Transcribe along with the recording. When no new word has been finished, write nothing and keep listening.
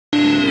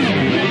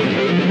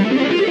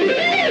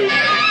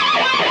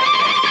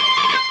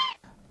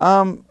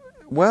Um,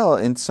 well,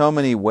 in so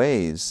many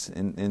ways.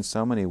 In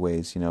so many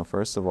ways,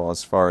 first of all,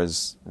 as far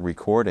as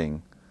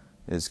recording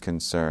is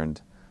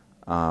concerned,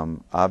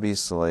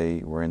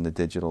 obviously we're in the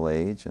digital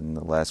age, and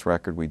the last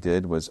record we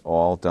did was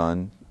all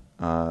done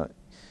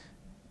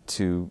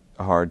to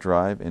a hard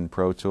drive in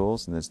Pro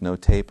Tools, and there's no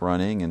tape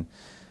running, and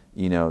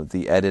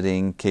the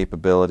editing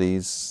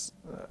capabilities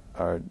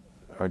are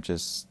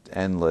just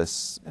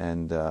endless,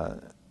 and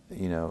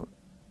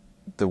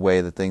the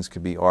way that things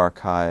could be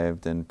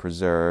archived and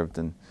preserved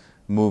and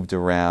moved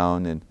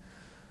around. And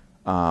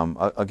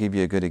I'll give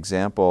you a good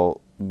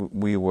example.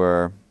 We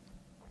were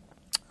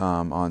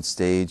on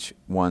stage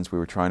once. We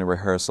were trying to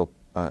rehearse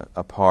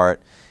a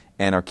part,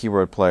 and our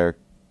keyboard player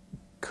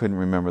couldn't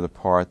remember the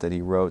part that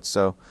he wrote.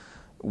 So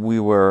we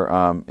were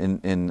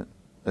in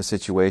a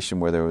situation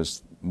where there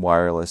was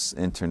wireless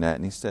internet,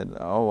 and he said,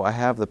 "Oh, I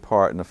have the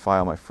part in the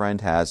file. My friend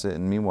has it."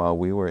 And meanwhile,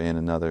 we were in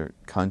another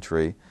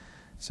country.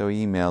 So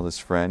he emailed his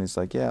friend. He's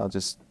like, "Yeah, I'll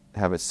just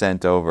have it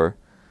sent over."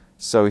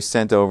 So he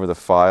sent over the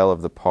file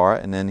of the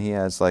part, and then he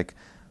has like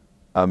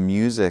a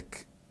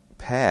music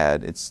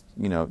pad. It's,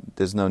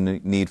 there's no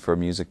need for a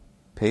music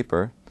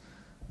paper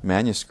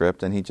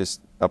manuscript, and he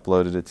just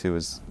uploaded it to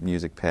his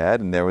music pad,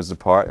 and there was the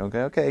part.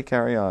 Okay,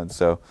 carry on.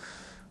 So,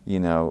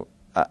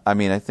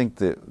 I think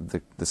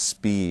the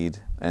speed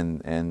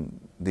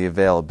and the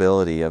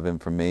availability of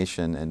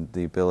information and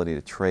the ability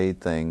to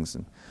trade things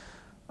and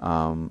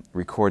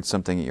record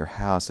something at your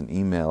house and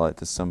email it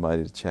to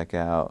somebody to check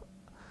out,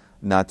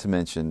 not to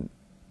mention,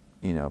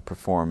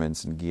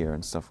 performance and gear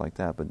and stuff like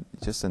that. But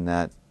just in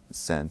that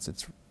sense,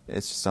 it's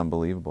just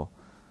unbelievable.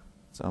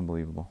 It's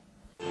unbelievable.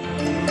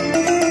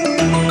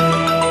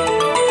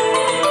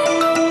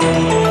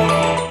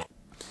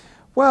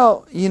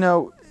 Well,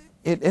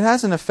 it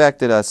hasn't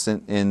affected us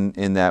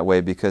in that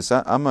way, because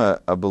I'm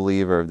a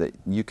believer that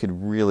you could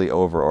really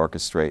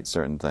over-orchestrate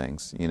certain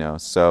things,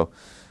 So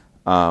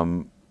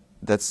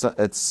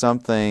that's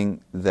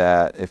something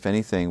that, if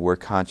anything, we're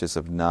conscious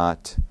of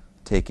not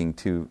taking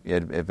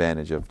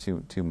advantage of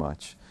too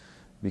much,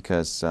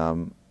 because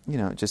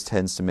it just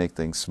tends to make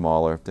things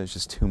smaller if there's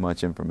just too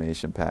much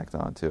information packed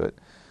onto it.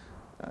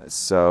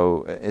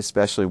 So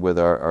especially with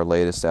our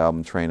latest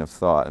album, Train of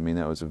Thought,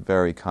 that was a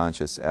very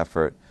conscious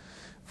effort.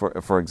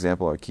 For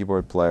example, our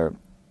keyboard player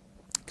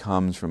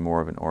comes from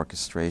more of an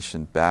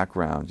orchestration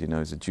background.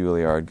 He's a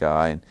Juilliard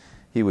guy, and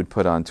he would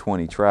put on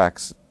 20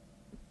 tracks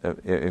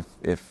if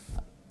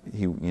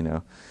he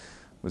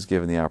was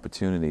given the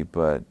opportunity.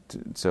 But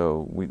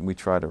so we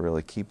try to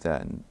really keep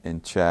that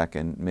in check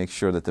and make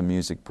sure that the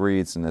music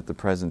breathes and that the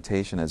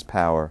presentation has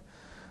power.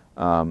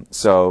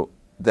 So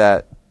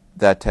that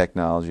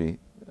technology,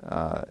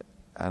 I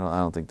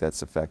don't think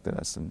that's affected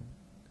us in